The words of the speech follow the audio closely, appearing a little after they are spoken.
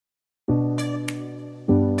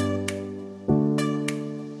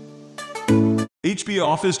HP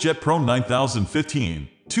OfficeJet Pro 9015,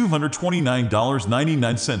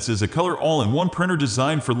 $229.99 is a color all-in-one printer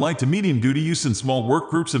designed for light to medium-duty use in small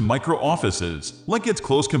workgroups and micro-offices, like its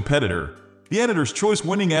close competitor, the Editor's Choice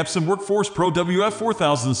winning Epson Workforce Pro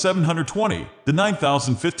WF4720. The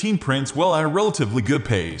 9015 prints well at a relatively good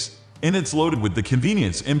pace, and it's loaded with the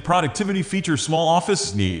convenience and productivity features small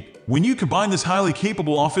offices need. When you combine this highly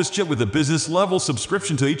capable OfficeJet with a business-level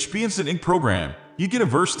subscription to HP Instant Ink program, you get a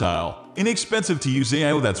versatile, inexpensive-to-use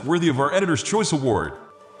AIO that's worthy of our Editor's Choice Award.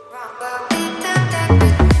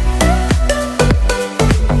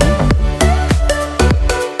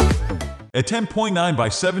 At 10.9 by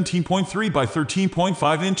 17.3 by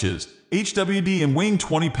 13.5 inches, HWD and weighing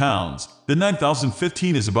 20 pounds, the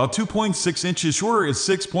 9015 is about 2.6 inches shorter and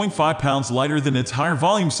 6.5 pounds lighter than its higher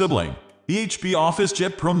volume sibling, the HP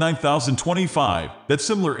OfficeJet Pro 9025, that's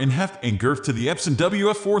similar in heft and girth to the Epson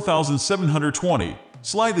WF4720,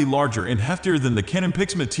 slightly larger and heftier than the Canon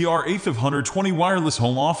Pixma TR-A520 wireless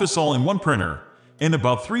home office all-in-one printer, and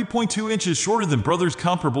about 3.2 inches shorter than Brother's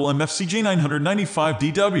comparable MFCJ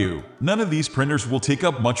 995DW. None of these printers will take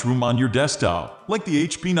up much room on your desktop. Like the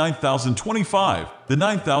HP 9025, the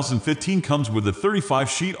 9015 comes with a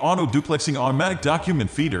 35-sheet auto-duplexing automatic document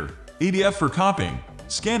feeder, ADF for copying,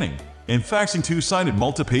 scanning, and faxing two-sided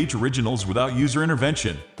multi-page originals without user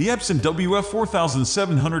intervention. The Epson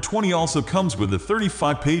WF4720 also comes with a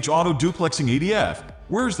 35-page auto-duplexing ADF,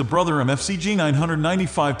 whereas the Brother MFCJ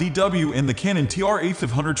 995DW and the Canon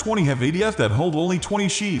TR-A520 have ADF that hold only 20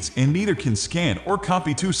 sheets and neither can scan or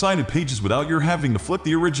copy two-sided pages without your having to flip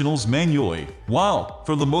the originals manually. While,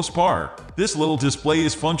 for the most part, this little display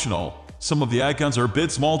is functional, some of the icons are a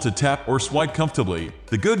bit small to tap or swipe comfortably.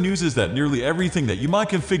 The good news is that nearly everything that you might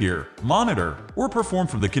configure, monitor, or perform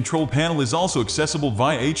from the control panel is also accessible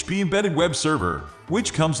via HP Embedded Web Server,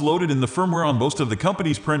 which comes loaded in the firmware on most of the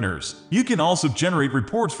company's printers. You can also generate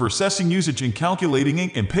reports for assessing usage and calculating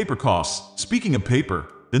ink and paper costs. Speaking of paper,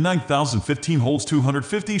 the 9015 holds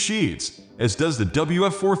 250 sheets, as does the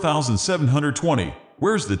WF4720.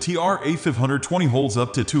 Whereas the TR-A520 holds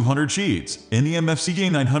up to 200 sheets, and the MFCJ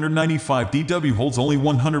 995DW holds only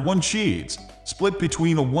 101 sheets, split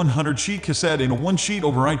between a 100-sheet cassette and a 1-sheet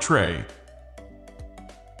override tray.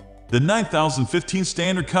 The 9015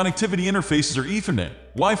 standard connectivity interfaces are Ethernet,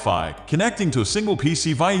 Wi-Fi, connecting to a single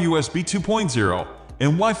PC via USB 2.0,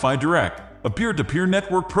 and Wi-Fi Direct, a peer-to-peer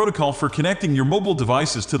network protocol for connecting your mobile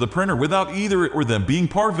devices to the printer without either it or them being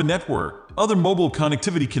part of a network. Other mobile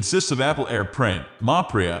connectivity consists of Apple AirPrint,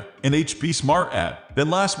 Mapria, and HP Smart App. That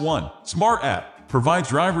last one, Smart App, provides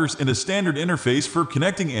drivers and a standard interface for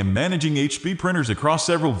connecting and managing HP printers across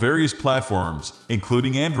several various platforms,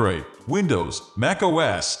 including Android, Windows, Mac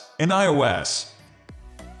OS, and iOS.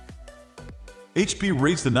 HP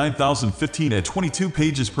rates the 9015 at 22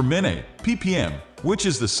 pages per minute, ppm, which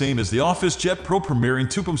is the same as the OfficeJet Pro premiering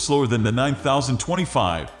 2 slower than the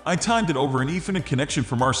 9025. I timed it over an Ethernet connection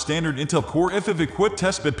from our standard Intel Core i5-equipped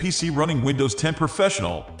testbed PC running Windows 10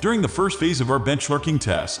 Professional. During the first phase of our benchmarking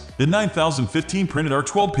test, the 9015 printed our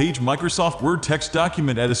 12-page Microsoft Word text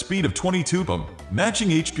document at a speed of 22 ppm, matching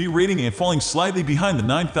HP rating and falling slightly behind the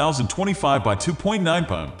 9025 by 2.9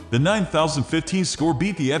 ppm. The 9015 score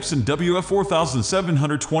beat the Epson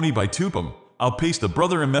WF4720 by 2 ppm, outpaced the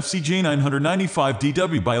Brother MFCJ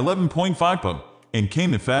 995DW by 11.5 ppm, and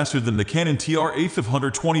came in faster than the Canon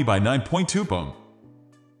TR-A520 by 9.2 ppm.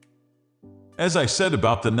 As I said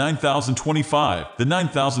about the 9025, the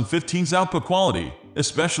 9015's output quality,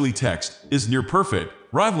 especially text, is near perfect,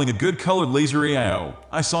 rivaling a good colored laser AIO.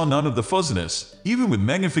 I saw none of the fuzziness, even with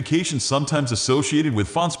magnification sometimes associated with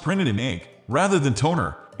fonts printed in ink, rather than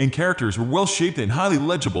toner, and characters were well shaped and highly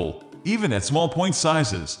legible, even at small point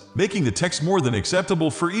sizes, making the text more than acceptable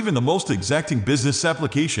for even the most exacting business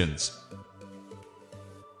applications.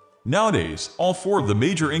 Nowadays, all 4 of the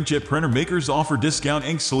major inkjet printer makers offer discount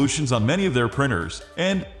ink solutions on many of their printers,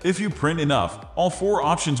 and, if you print enough, all 4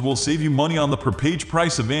 options will save you money on the per-page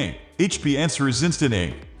price of ink. HP answer is Instant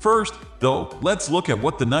Ink. First, though, let's look at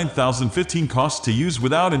what the 9015 costs to use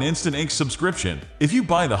without an Instant Ink subscription. If you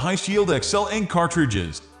buy the High Shield XL ink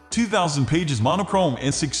cartridges, 2,000 pages monochrome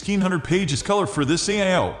and 1,600 pages color for this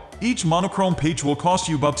AIO. Each monochrome page will cost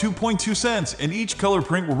you about 2.2 cents and each color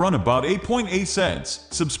print will run about 8.8 cents.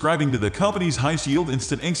 Subscribing to the company's High Shield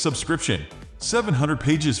Instant Ink subscription, 700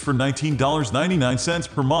 pages for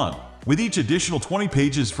 $19.99 per month, with each additional 20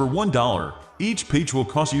 pages for $1. Each page will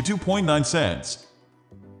cost you 2.9 cents.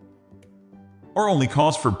 Our only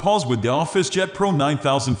cost for pause with the OfficeJet Pro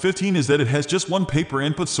 9015 is that it has just one paper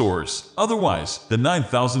input source. Otherwise, the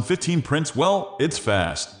 9015 prints well, it's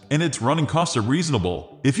fast, and its running costs are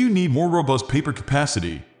reasonable. If you need more robust paper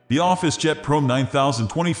capacity, The OfficeJet Pro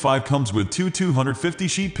 9025 comes with two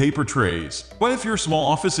 250-sheet paper trays. But if your small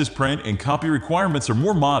office's print and copy requirements are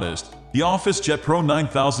more modest, the OfficeJet Pro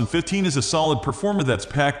 9015 is a solid performer that's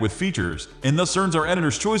packed with features and thus earns our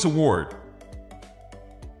Editor's Choice Award.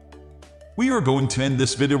 We are going to end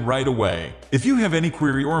this video right away. If you have any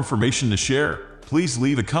query or information to share, please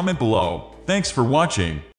leave a comment below. Thanks for watching.